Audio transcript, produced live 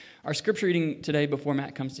Our scripture reading today before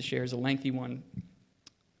Matt comes to share is a lengthy one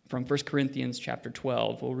from 1 Corinthians chapter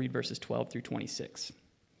 12. We'll read verses 12 through 26.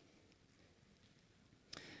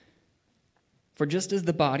 For just as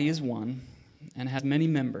the body is one and has many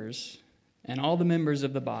members, and all the members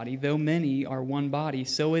of the body, though many, are one body,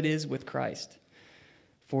 so it is with Christ.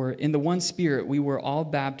 For in the one Spirit we were all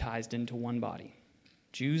baptized into one body,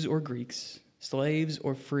 Jews or Greeks, slaves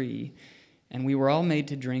or free, and we were all made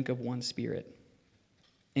to drink of one Spirit.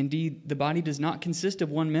 Indeed, the body does not consist of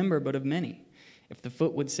one member, but of many. If the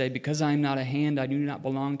foot would say, because I am not a hand, I do not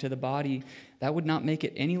belong to the body, that would not make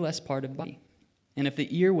it any less part of the body. And if the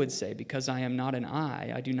ear would say, because I am not an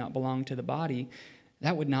eye, I do not belong to the body,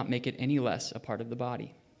 that would not make it any less a part of the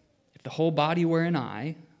body. If the whole body were an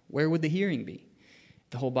eye, where would the hearing be?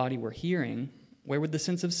 If the whole body were hearing, where would the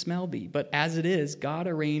sense of smell be? But as it is, God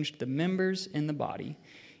arranged the members in the body,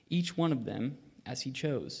 each one of them as he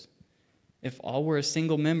chose. If all were a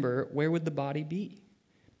single member, where would the body be?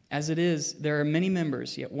 As it is, there are many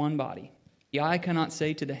members, yet one body. The eye cannot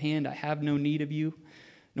say to the hand, I have no need of you,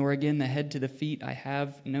 nor again the head to the feet, I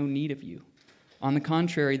have no need of you. On the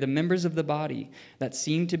contrary, the members of the body that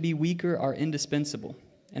seem to be weaker are indispensable,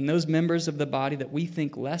 and those members of the body that we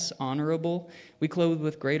think less honorable, we clothe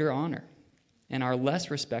with greater honor, and our less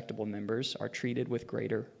respectable members are treated with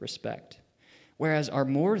greater respect. Whereas our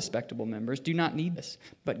more respectable members do not need this,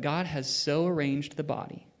 but God has so arranged the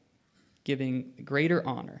body, giving greater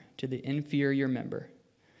honor to the inferior member,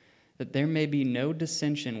 that there may be no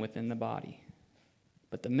dissension within the body,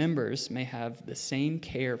 but the members may have the same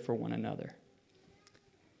care for one another.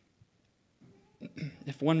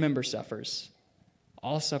 If one member suffers,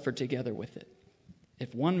 all suffer together with it.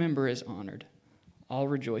 If one member is honored, all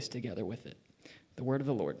rejoice together with it. The word of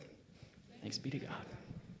the Lord. Thanks be to God.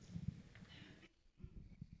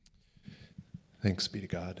 Thanks be to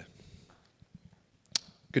God.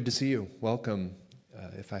 Good to see you. Welcome.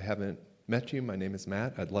 If I haven't met you, my name is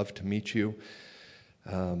Matt. I'd love to meet you.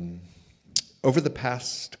 Over the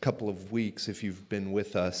past couple of weeks, if you've been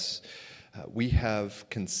with us, we have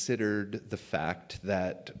considered the fact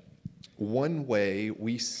that one way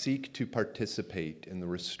we seek to participate in the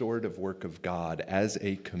restorative work of God as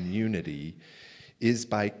a community is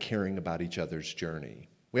by caring about each other's journey.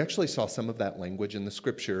 We actually saw some of that language in the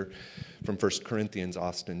scripture from 1 Corinthians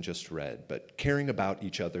Austin just read, but caring about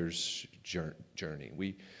each other's journey.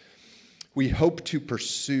 We hope to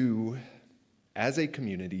pursue, as a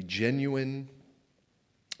community, genuine,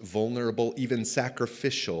 vulnerable, even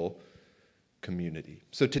sacrificial community.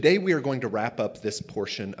 So today we are going to wrap up this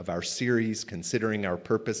portion of our series, Considering Our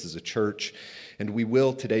Purpose as a Church, and we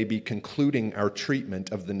will today be concluding our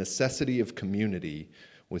treatment of the necessity of community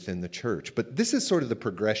within the church. But this is sort of the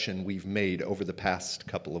progression we've made over the past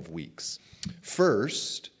couple of weeks.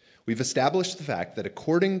 First, we've established the fact that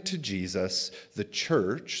according to Jesus, the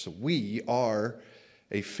church, so we are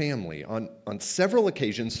a family. On several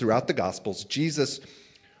occasions throughout the Gospels, Jesus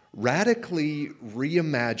radically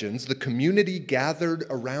reimagines the community gathered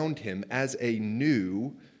around him as a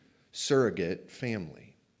new surrogate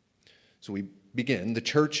family. So we begin, the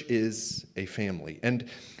church is a family. And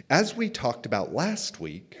as we talked about last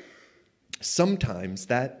week, sometimes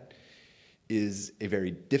that is a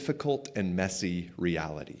very difficult and messy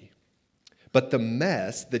reality. But the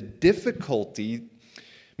mess, the difficulty,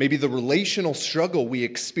 maybe the relational struggle we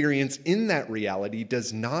experience in that reality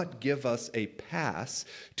does not give us a pass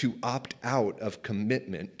to opt out of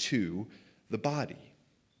commitment to the body.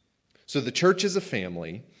 So the church is a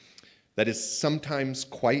family that is sometimes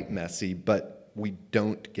quite messy, but we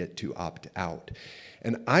don't get to opt out.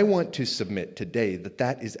 And I want to submit today that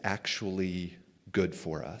that is actually good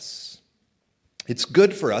for us. It's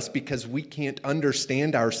good for us because we can't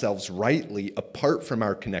understand ourselves rightly apart from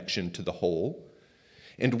our connection to the whole.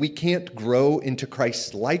 And we can't grow into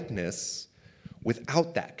Christ's likeness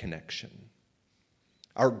without that connection.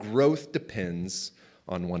 Our growth depends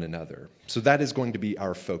on one another. So that is going to be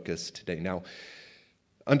our focus today. Now,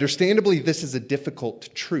 understandably, this is a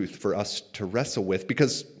difficult truth for us to wrestle with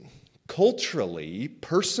because culturally,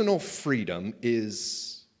 personal freedom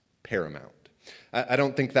is paramount. I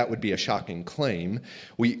don't think that would be a shocking claim.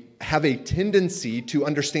 We have a tendency to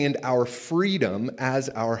understand our freedom as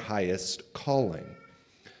our highest calling.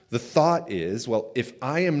 The thought is, well, if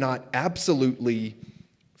I am not absolutely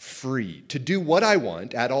free to do what I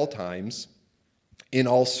want at all times, in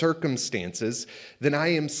all circumstances, then I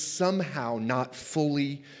am somehow not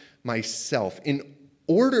fully myself. In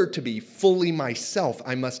order to be fully myself,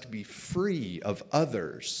 I must be free of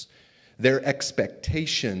others, their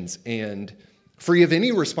expectations, and free of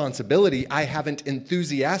any responsibility I haven't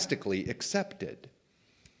enthusiastically accepted.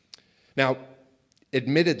 Now,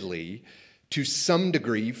 Admittedly, to some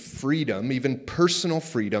degree, freedom, even personal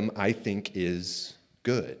freedom, I think is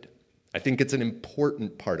good. I think it's an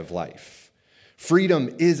important part of life.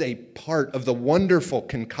 Freedom is a part of the wonderful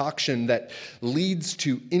concoction that leads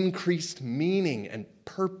to increased meaning and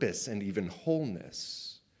purpose and even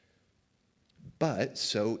wholeness. But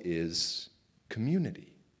so is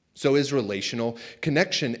community. So is relational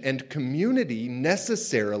connection, and community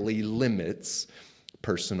necessarily limits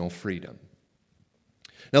personal freedom.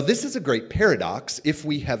 Now, this is a great paradox if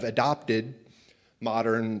we have adopted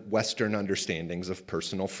modern Western understandings of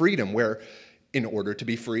personal freedom, where in order to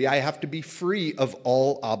be free, I have to be free of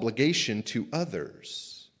all obligation to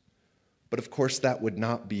others. But of course, that would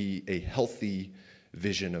not be a healthy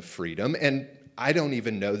vision of freedom, and I don't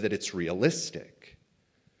even know that it's realistic.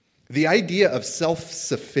 The idea of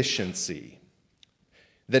self-sufficiency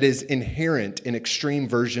that is inherent in extreme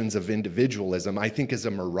versions of individualism, I think, is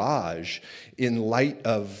a mirage in light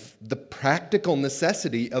of the practical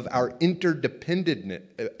necessity of our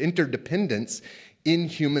interdependence in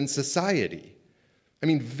human society. I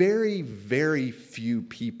mean, very, very few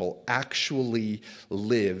people actually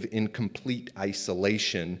live in complete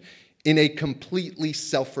isolation in a completely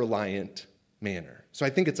self-reliant manner. So I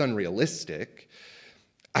think it's unrealistic.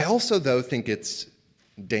 I also, though, think it's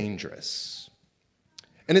dangerous.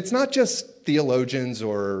 And it's not just theologians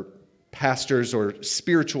or pastors or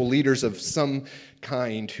spiritual leaders of some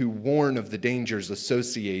kind who warn of the dangers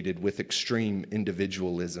associated with extreme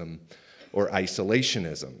individualism or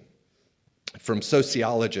isolationism. From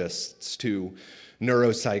sociologists to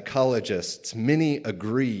neuropsychologists, many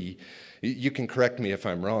agree. You can correct me if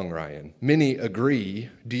I'm wrong, Ryan. Many agree.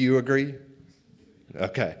 Do you agree?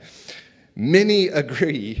 Okay. Many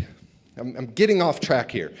agree. I'm getting off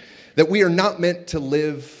track here. That we are not meant to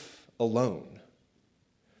live alone,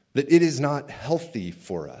 that it is not healthy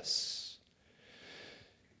for us.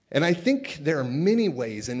 And I think there are many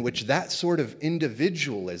ways in which that sort of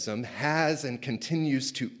individualism has and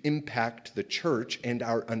continues to impact the church and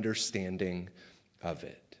our understanding of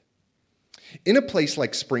it. In a place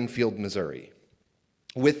like Springfield, Missouri,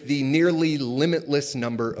 with the nearly limitless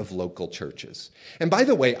number of local churches, and by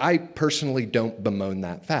the way, I personally don't bemoan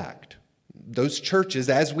that fact. Those churches,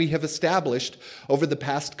 as we have established over the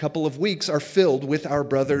past couple of weeks, are filled with our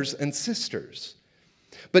brothers and sisters.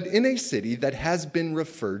 But in a city that has been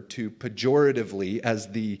referred to pejoratively as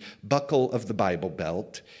the buckle of the Bible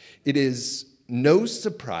Belt, it is no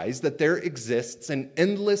surprise that there exists an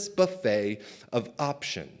endless buffet of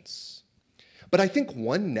options. But I think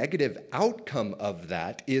one negative outcome of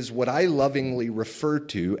that is what I lovingly refer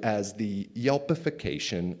to as the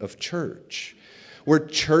Yelpification of church, where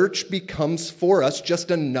church becomes for us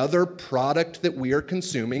just another product that we are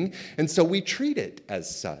consuming, and so we treat it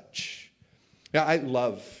as such. Now, I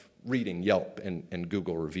love reading Yelp and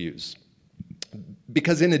Google reviews,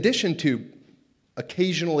 because in addition to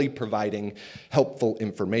occasionally providing helpful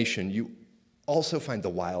information, you also find the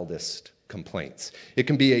wildest complaints. It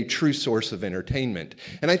can be a true source of entertainment,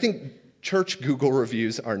 and I think church Google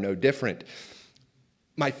reviews are no different.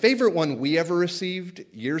 My favorite one we ever received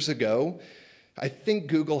years ago, I think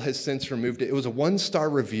Google has since removed it. It was a 1-star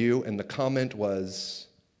review, and the comment was,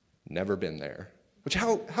 "Never been there." Which,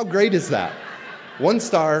 how great is that? 1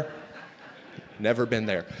 star, never been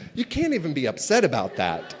there. You can't even be upset about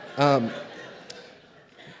that.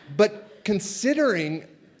 But considering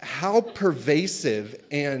how pervasive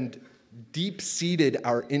and deep-seated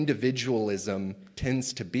our individualism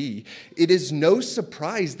tends to be, it is no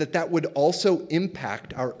surprise that that would also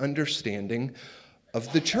impact our understanding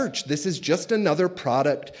of the church. This is just another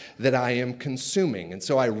product that I am consuming, and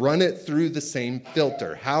so I run it through the same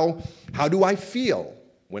filter. How do I feel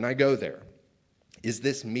when I go there? Is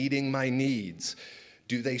this meeting my needs?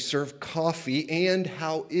 Do they serve coffee, and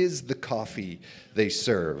how is the coffee they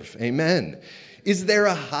serve? Amen. Is there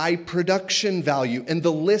a high production value? And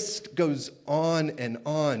the list goes on and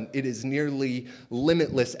on. It is nearly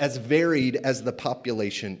limitless, as varied as the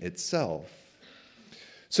population itself.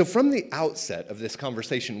 So from the outset of this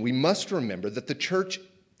conversation, we must remember that the church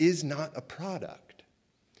is not a product.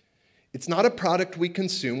 It's not a product we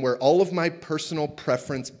consume where all of my personal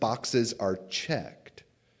preference boxes are checked.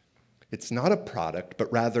 It's not a product,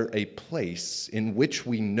 but rather a place in which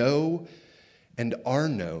we know and are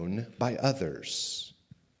known by others.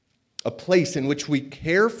 A place in which we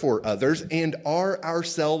care for others and are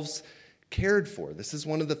ourselves cared for. This is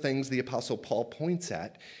one of the things the Apostle Paul points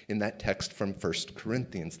at in that text from 1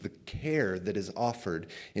 Corinthians, the care that is offered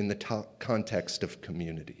in the context of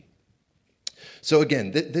community. So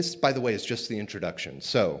again, this, by the way, is just the introduction,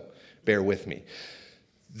 so bear with me.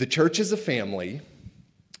 The church is a family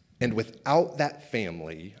And without that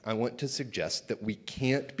family, I want to suggest that we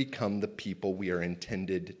can't become the people we are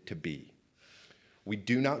intended to be. We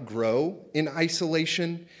do not grow in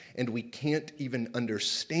isolation, and we can't even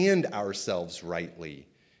understand ourselves rightly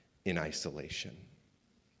in isolation.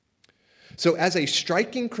 So, as a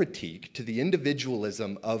striking critique to the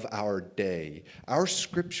individualism of our day, our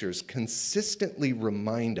scriptures consistently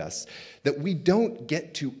remind us that we don't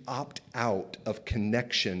get to opt out of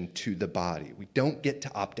connection to the body. We don't get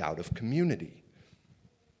to opt out of community.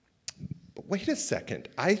 But wait a second,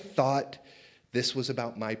 I thought this was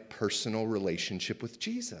about my personal relationship with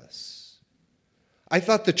Jesus. I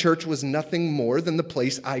thought the church was nothing more than the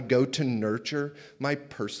place I go to nurture my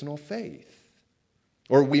personal faith.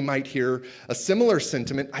 Or we might hear a similar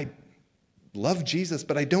sentiment, I love Jesus,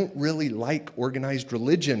 but I don't really like organized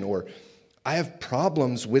religion, or I have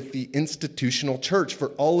problems with the institutional church for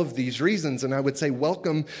all of these reasons, and I would say,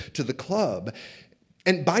 welcome to the club.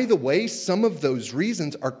 And by the way, some of those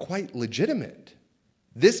reasons are quite legitimate.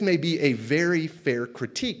 This may be a very fair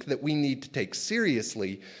critique that we need to take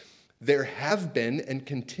seriously. There have been and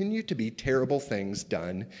continue to be terrible things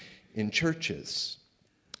done in churches.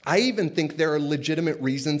 I even think there are legitimate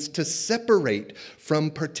reasons to separate from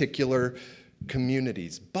particular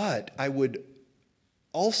communities. But I would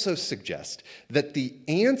also suggest that the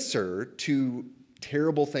answer to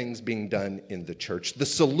terrible things being done in the church, the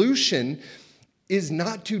solution is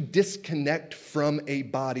not to disconnect from a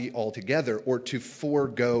body altogether or to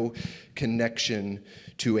forego connection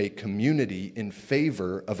to a community in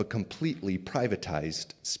favor of a completely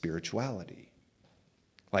privatized spirituality.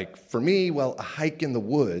 Like for me, well, a hike in the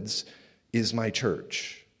woods is my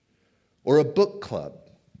church. Or a book club,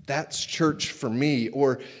 that's church for me.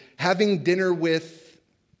 Or having dinner with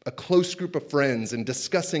a close group of friends and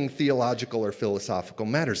discussing theological or philosophical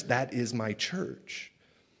matters, that is my church.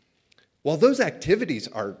 While those activities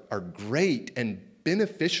are great and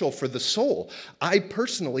beneficial for the soul, I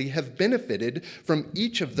personally have benefited from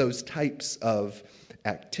each of those types of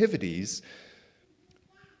activities.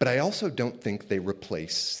 But I also don't think they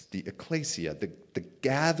replace the ecclesia, the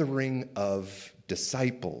gathering of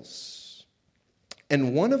disciples.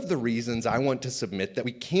 And one of the reasons I want to submit that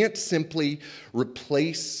we can't simply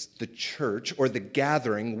replace the church or the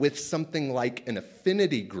gathering with something like an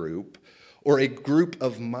affinity group or a group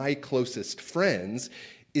of my closest friends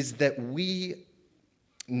is that we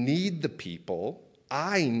need the people,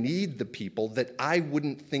 I need the people that I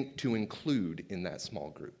wouldn't think to include in that small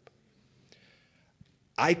group.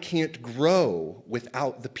 I can't grow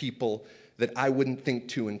without the people that I wouldn't think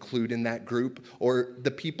to include in that group or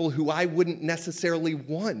the people who I wouldn't necessarily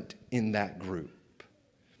want in that group.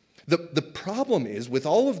 The problem is with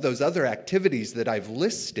all of those other activities that I've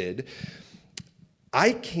listed,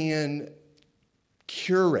 I can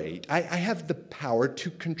curate. I have the power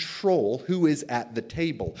to control who is at the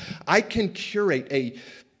table. I can curate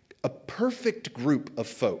a perfect group of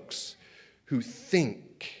folks who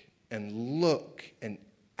think and look and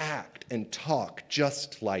act and talk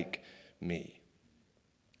just like me.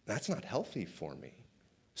 That's not healthy for me.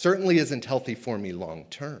 Certainly isn't healthy for me long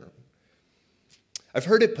term. I've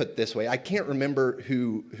heard it put this way. I can't remember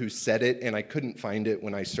who said it, and I couldn't find it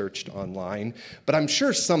when I searched online, but I'm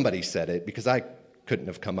sure somebody said it because I couldn't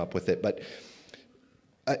have come up with it. But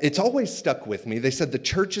it's always stuck with me. They said the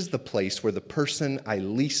church is the place where the person I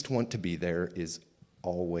least want to be there is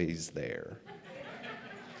always there.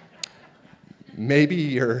 Maybe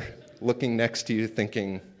you're looking next to you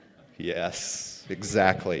thinking, yes,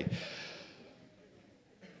 exactly.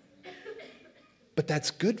 But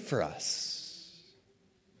that's good for us.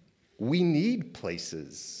 We need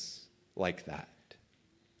places like that.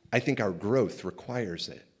 I think our growth requires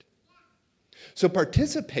it. So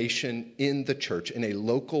participation in the church, in a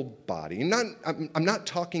local body, I'm not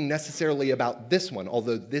talking necessarily about this one,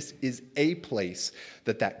 although this is a place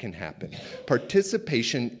that can happen.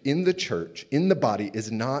 Participation in the church, in the body,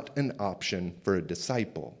 is not an option for a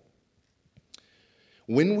disciple.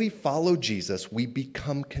 When we follow Jesus, we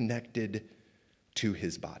become connected to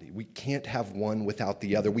his body. We can't have one without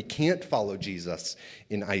the other. We can't follow Jesus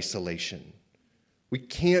in isolation. We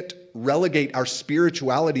can't relegate our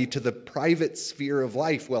spirituality to the private sphere of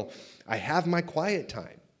life. Well, I have my quiet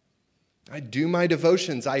time. I do my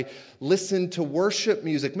devotions. I listen to worship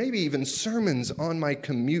music, maybe even sermons on my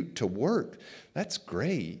commute to work. That's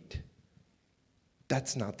great.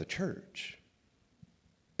 That's not the church.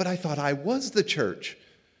 But I thought I was the church.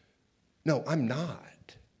 No, I'm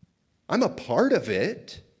not. I'm a part of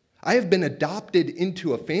it. I have been adopted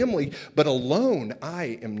into a family, but alone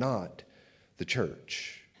I am not the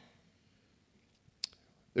church.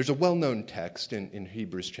 There's a well-known text in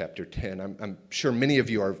Hebrews chapter 10. I'm sure many of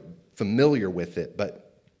you are familiar with it,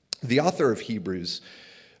 but the author of Hebrews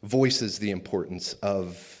voices the importance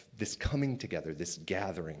of this coming together, this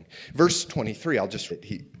gathering. Verse 23, I'll just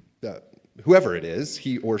read, whoever it is,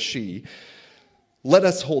 he or she, let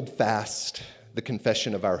us hold fast the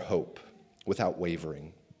confession of our hope without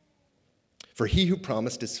wavering. For he who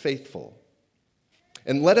promised is faithful.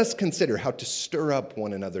 And let us consider how to stir up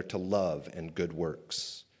one another to love and good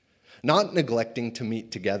works, not neglecting to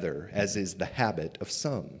meet together, as is the habit of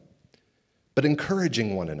some, but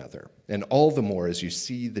encouraging one another, and all the more as you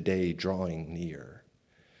see the day drawing near.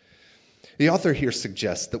 The author here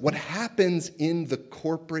suggests that what happens in the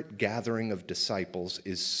corporate gathering of disciples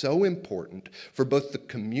is so important for both the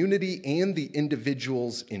community and the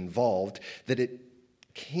individuals involved that it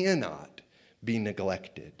cannot be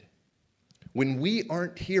neglected. When we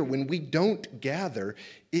aren't here, when we don't gather,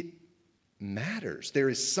 it matters. There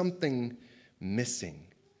is something missing.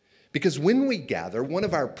 Because when we gather, one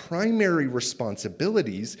of our primary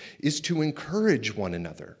responsibilities is to encourage one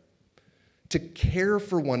another, to care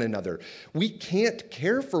for one another. We can't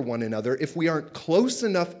care for one another if we aren't close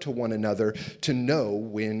enough to one another to know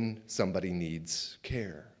when somebody needs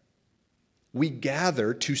care. We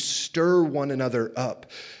gather to stir one another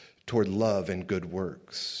up toward love and good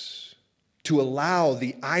works, to allow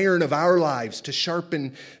the iron of our lives to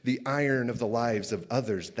sharpen the iron of the lives of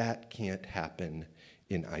others. That can't happen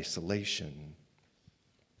in isolation.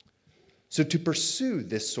 So to pursue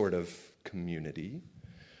this sort of community,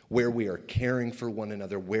 where we are caring for one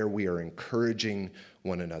another, where we are encouraging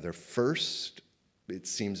one another, first, it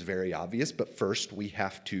seems very obvious, but first we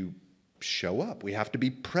have to show up. We have to be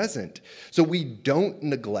present so we don't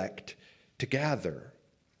neglect to gather.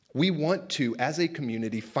 We want to, as a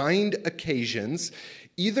community, find occasions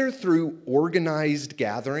either through organized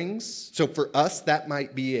gatherings. So for us, that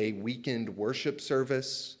might be a weekend worship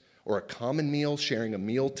service or a common meal, sharing a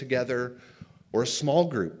meal together, or a small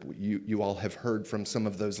group. You all have heard from some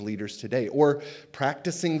of those leaders today. Or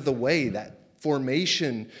practicing the way, that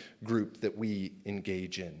formation group that we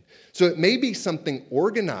engage in. So it may be something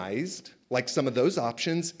organized, like some of those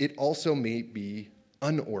options. It also may be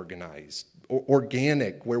unorganized or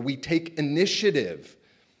organic, where we take initiative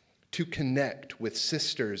to connect with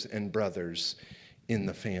sisters and brothers in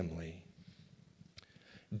the family.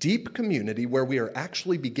 Deep community, where we are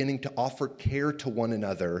actually beginning to offer care to one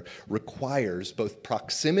another, requires both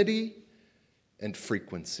proximity and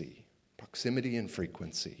frequency. Proximity and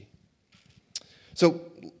frequency. So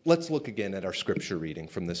let's look again at our scripture reading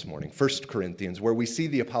from this morning, 1 Corinthians, where we see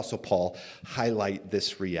the Apostle Paul highlight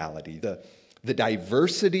this reality, the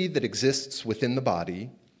diversity that exists within the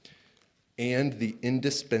body and the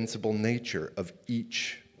indispensable nature of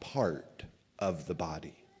each part of the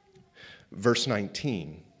body. Verse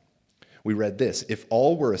 19, we read this: if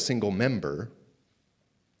all were a single member,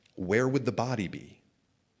 where would the body be?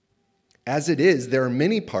 As it is, there are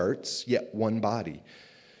many parts, yet one body.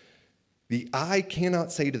 The eye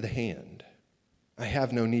cannot say to the hand, I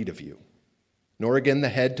have no need of you, nor again the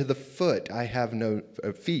head to the foot, I have no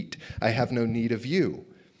need of you.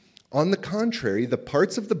 On the contrary, the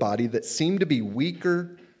parts of the body that seem to be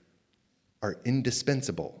weaker are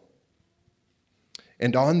indispensable.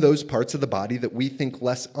 And on those parts of the body that we think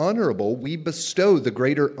less honorable, we bestow the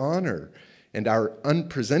greater honor, and our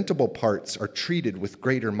unpresentable parts are treated with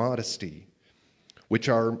greater modesty, which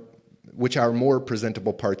our more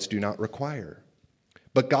presentable parts do not require.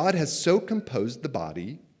 But God has so composed the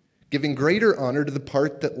body, giving greater honor to the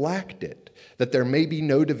part that lacked it, that there may be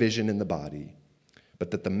no division in the body, but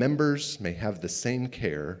that the members may have the same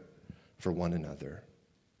care for one another.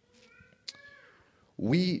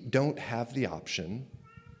 We don't have the option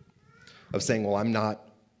of saying, well, I'm not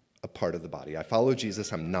a part of the body. I follow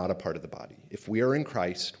Jesus, I'm not a part of the body. If we are in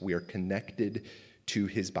Christ, we are connected to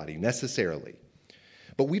his body necessarily.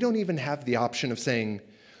 But we don't even have the option of saying,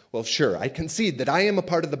 well, sure, I concede that I am a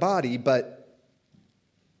part of the body, but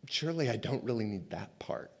surely I don't really need that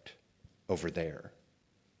part over there.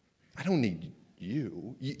 I don't need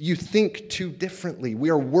you. You think too differently. We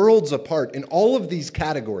are worlds apart in all of these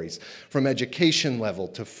categories, from education level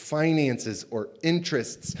to finances or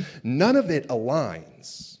interests. None of it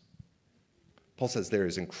aligns. Paul says there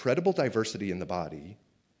is incredible diversity in the body,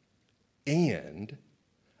 and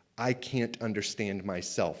I can't understand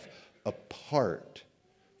myself apart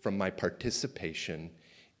from my participation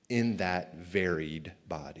in that varied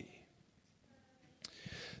body.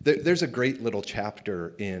 There's a great little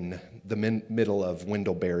chapter in the middle of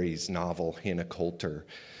Wendell Berry's novel, Hannah Coulter,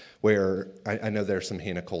 where I know there are some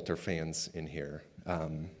Hannah Coulter fans in here,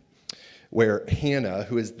 where Hannah,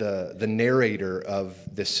 who is the narrator of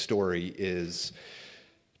this story, is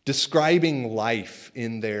describing life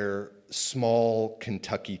in their small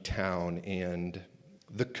Kentucky town and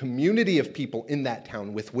the community of people in that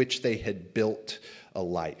town with which they had built a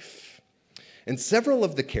life. And several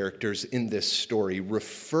of the characters in this story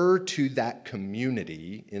refer to that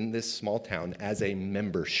community in this small town as a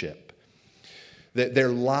membership. That their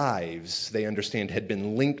lives, they understand, had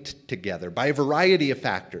been linked together by a variety of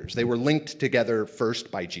factors. They were linked together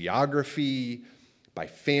first by geography, by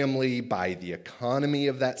family, by the economy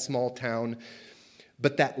of that small town.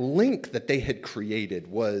 But that link that they had created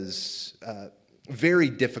was very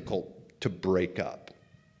difficult to break up.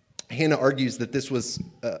 Hannah argues that this was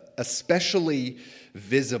especially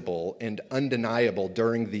visible and undeniable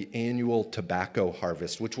during the annual tobacco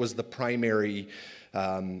harvest, which was the primary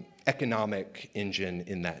economic engine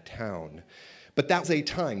in that town. But that was a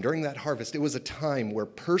time, during that harvest, it was a time where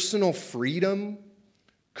personal freedom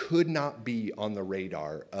could not be on the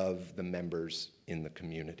radar of the members in the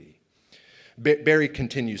community. Barry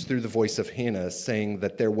continues through the voice of Hannah, saying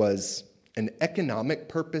that there was an economic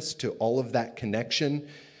purpose to all of that connection,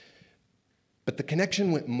 but the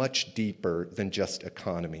connection went much deeper than just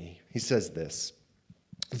economy. He says this: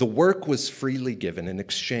 the work was freely given in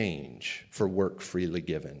exchange for work freely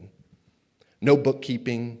given. No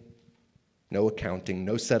bookkeeping, no accounting,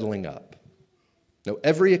 no settling up. No,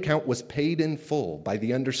 every account was paid in full by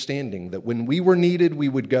the understanding that when we were needed, we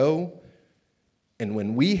would go, and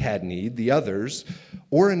when we had need, the others,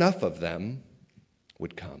 or enough of them,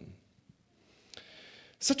 would come.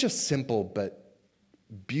 Such a simple but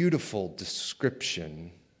beautiful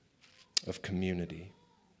description of community.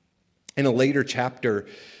 In a later chapter,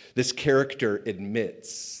 this character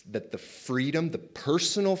admits that the freedom, the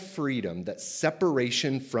personal freedom that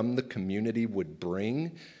separation from the community would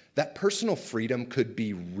bring, that personal freedom could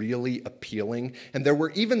be really appealing, and there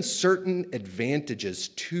were even certain advantages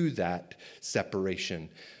to that separation.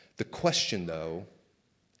 The question, though,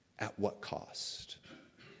 at what cost?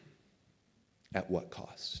 At what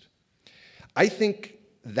cost? I think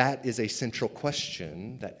that is a central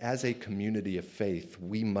question that as a community of faith,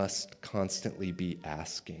 we must constantly be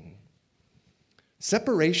asking.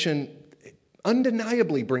 Separation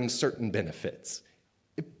undeniably brings certain benefits.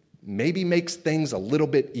 It maybe makes things a little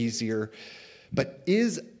bit easier, but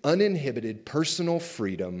is uninhibited personal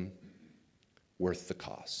freedom worth the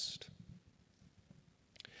cost?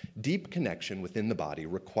 Deep connection within the body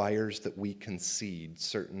requires that we concede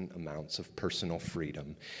certain amounts of personal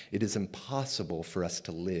freedom. It is impossible for us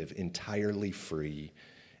to live entirely free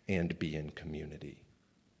and be in community.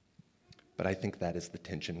 But I think that is the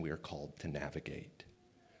tension we are called to navigate.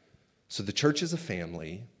 So the church is a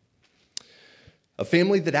family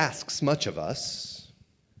that asks much of us,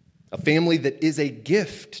 a family that is a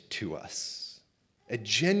gift to us. A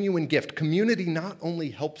genuine gift. Community not only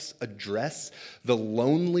helps address the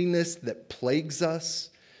loneliness that plagues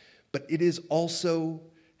us, but it is also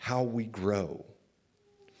how we grow.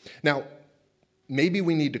 Now, maybe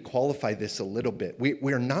we need to qualify this a little bit.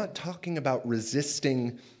 We're not talking about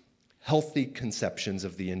resisting healthy conceptions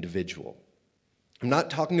of the individual. I'm not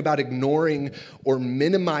talking about ignoring or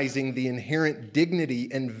minimizing the inherent dignity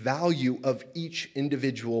and value of each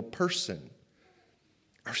individual person.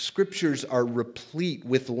 Our scriptures are replete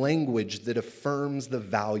with language that affirms the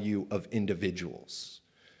value of individuals.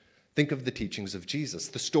 Think of the teachings of Jesus,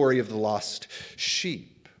 the story of the lost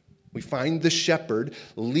sheep. We find the shepherd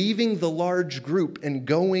leaving the large group and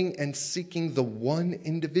going and seeking the one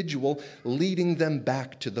individual, leading them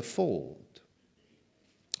back to the fold.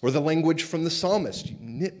 Or the language from the psalmist, "You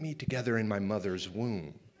knit me together in my mother's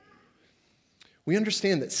womb." We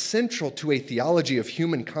understand that central to a theology of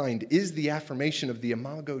humankind is the affirmation of the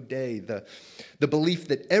Imago Dei, the belief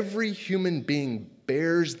that every human being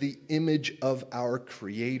bears the image of our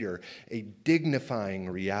Creator, a dignifying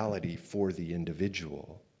reality for the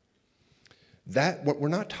individual. We're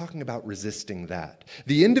not talking about resisting that.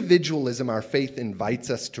 The individualism our faith invites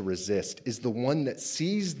us to resist is the one that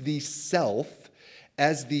sees the self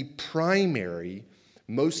as the primary,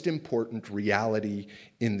 most important reality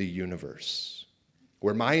in the universe,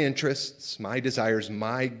 where my interests, my desires,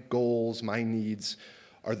 my goals, my needs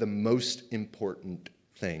are the most important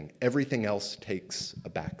thing. Everything else takes a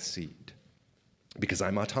back seat because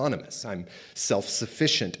I'm autonomous. I'm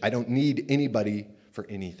self-sufficient. I don't need anybody for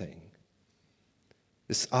anything.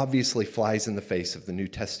 This obviously flies in the face of the New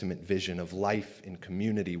Testament vision of life in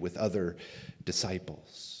community with other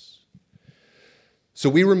disciples. So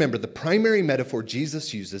we remember the primary metaphor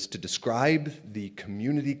Jesus uses to describe the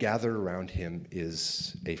community gathered around him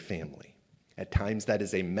is a family. At times that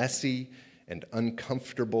is a messy and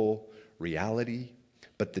uncomfortable reality,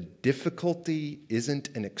 but the difficulty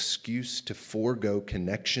isn't an excuse to forego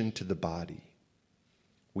connection to the body.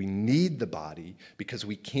 We need the body because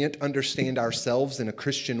we can't understand ourselves in a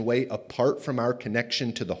Christian way apart from our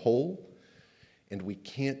connection to the whole, and we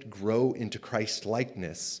can't grow into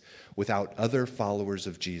Christ-likeness without other followers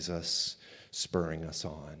of Jesus spurring us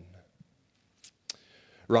on.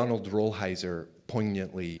 Ronald Rolheiser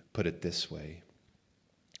poignantly put it this way.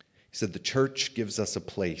 He said, "The church gives us a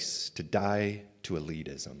place to die to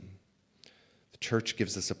elitism." The church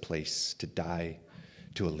gives us a place to die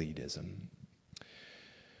to elitism.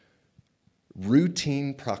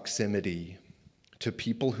 Routine proximity to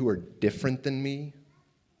people who are different than me,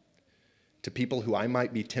 to people who I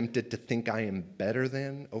might be tempted to think I am better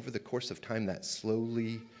than, over the course of time, that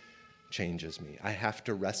slowly changes me. I have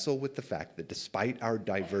to wrestle with the fact that despite our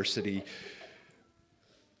diversity,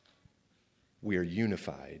 we are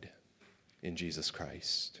unified in Jesus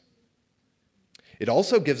Christ. It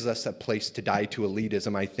also gives us a place to die to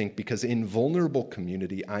elitism, I think, because in vulnerable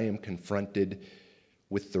community, I am confronted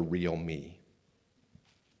with the real me.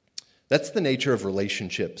 That's the nature of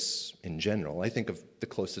relationships in general. I think of the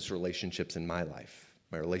closest relationships in my life,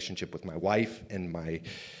 my relationship with my wife and my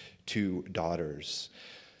 2 daughters.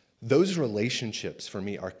 Those relationships for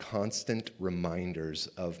me are constant reminders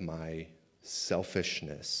of my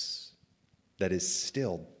selfishness that is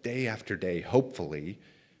still, day after day, hopefully,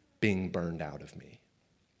 being burned out of me.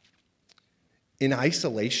 In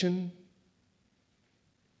isolation,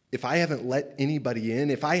 if I haven't let anybody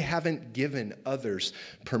in, if I haven't given others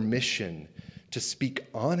permission to speak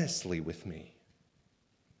honestly with me,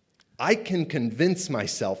 I can convince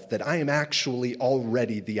myself that I am actually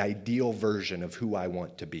already the ideal version of who I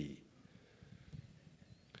want to be.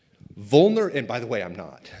 And by the way, I'm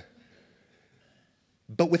not.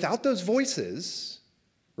 But without those voices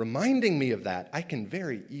reminding me of that, I can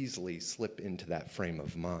very easily slip into that frame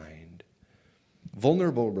of mind.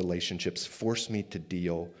 Vulnerable relationships force me to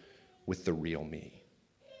deal with the real me,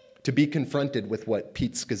 to be confronted with what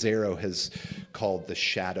Pete Scazzero has called the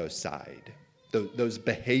shadow side, those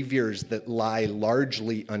behaviors that lie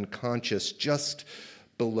largely unconscious just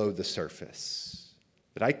below the surface,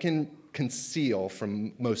 that I can conceal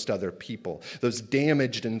from most other people, those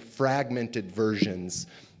damaged and fragmented versions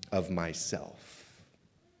of myself.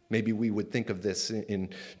 Maybe we would think of this in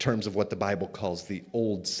terms of what the Bible calls the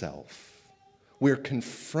old self. We're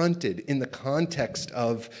confronted in the context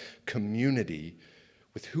of community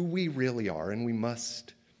with who we really are, and we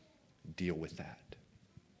must deal with that.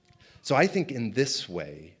 So I think in this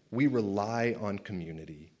way, we rely on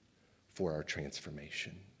community for our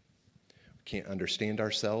transformation. We can't understand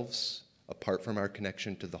ourselves apart from our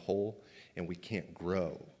connection to the whole, and we can't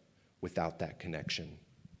grow without that connection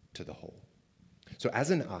to the whole. So as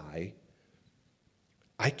an I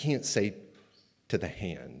can't say to the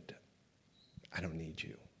hand, I don't need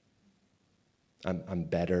you. I'm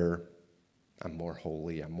better. I'm more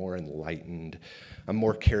holy. I'm more enlightened. I'm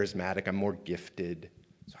more charismatic. I'm more gifted.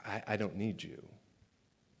 So I don't need you.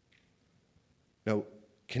 No,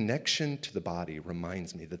 connection to the body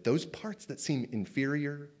reminds me that those parts that seem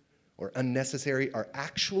inferior or unnecessary are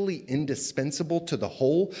actually indispensable to the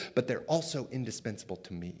whole, but they're also indispensable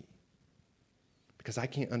to me. Because I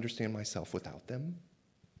can't understand myself without them,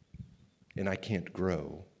 and I can't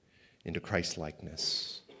grow into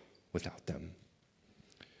Christ-likeness without them.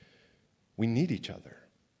 We need each other.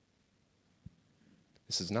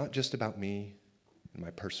 This is not just about me and my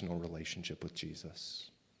personal relationship with Jesus.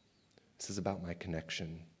 This is about my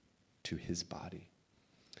connection to his body.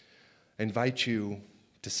 I invite you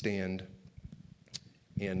to stand,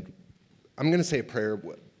 and I'm going to say a prayer,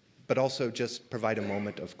 but also just provide a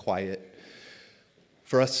moment of quiet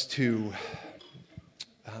for us to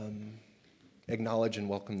acknowledge and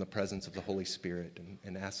welcome the presence of the Holy Spirit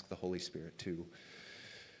and ask the Holy Spirit to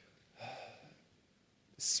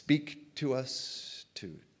speak to us,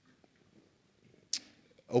 to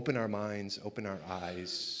open our minds, open our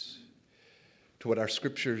eyes to what our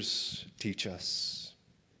scriptures teach us.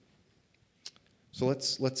 So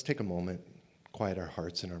let's take a moment, quiet our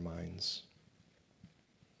hearts and our minds.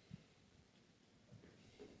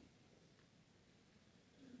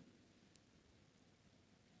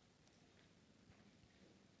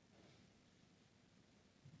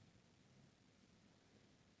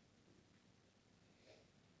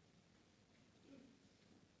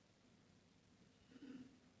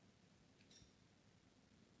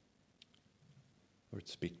 Lord,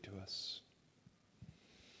 speak to us.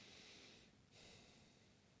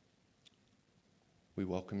 We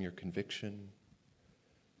welcome your conviction,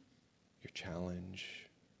 your challenge.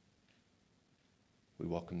 We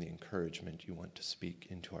welcome the encouragement you want to speak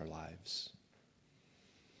into our lives.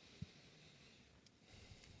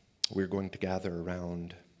 We're going to gather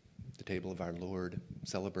around the table of our Lord,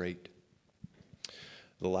 celebrate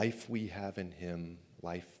the life we have in him,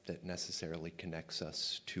 life that necessarily connects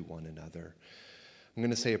us to one another. I'm going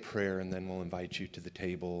to say a prayer, and then we'll invite you to the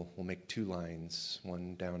table. We'll make 2 lines,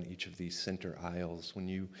 one down each of these center aisles. When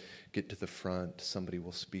you get to the front, somebody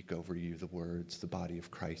will speak over you the words, the body of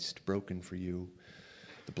Christ broken for you,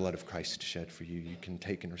 the blood of Christ shed for you. You can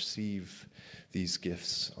take and receive these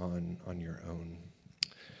gifts on your own.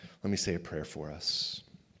 Let me say a prayer for us.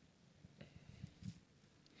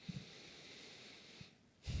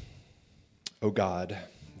 O God,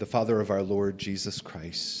 the Father of our Lord Jesus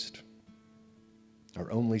Christ,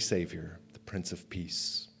 our only Savior, the Prince of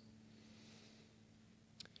Peace,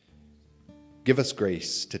 give us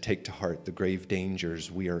grace to take to heart the grave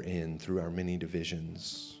dangers we are in through our many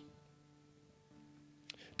divisions.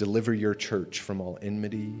 Deliver your church from all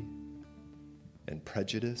enmity and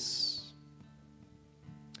prejudice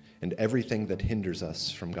and everything that hinders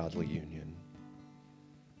us from godly union.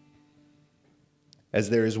 As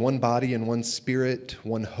there is one body and one Spirit,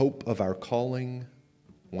 one hope of our calling,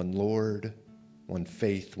 one Lord, one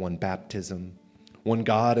faith, one baptism, one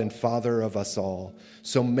God and Father of us all,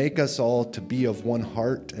 so make us all to be of one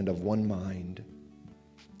heart and of one mind,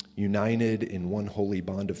 united in one holy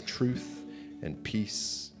bond of truth and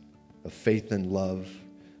peace, of faith and love,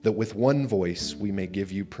 that with one voice we may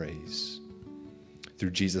give you praise.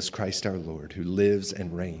 Through Jesus Christ our Lord, who lives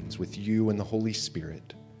and reigns with you and the Holy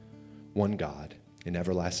Spirit, one God, in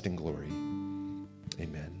everlasting glory.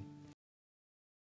 Amen.